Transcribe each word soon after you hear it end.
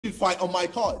should fight on my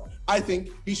card. I think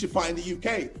he should fight in the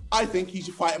UK. I think he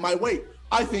should fight at my weight.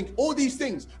 I think all these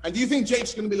things. And do you think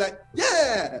Jake's going to be like,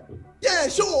 yeah,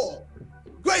 sure,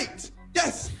 great,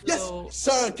 yes,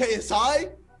 sir,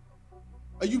 KSI?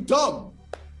 Are you dumb?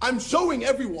 I'm showing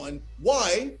everyone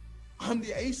why I'm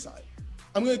the A side.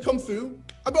 I'm going to come through.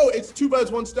 Bro, it's 2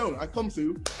 birds, 1 stone. I come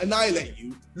through, annihilate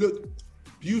you, look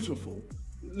beautiful,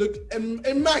 look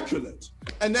immaculate.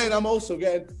 And then I'm also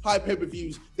getting high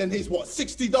pay-per-views than his, what,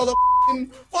 $60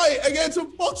 fight against a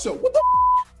boxer. What the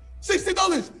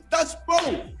 $60?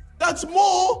 That's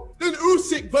more than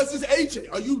Usyk versus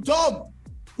AJ. Are you dumb?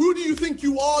 Who do you think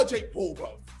you are, Jake Paul,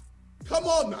 bro? Come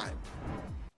on, man.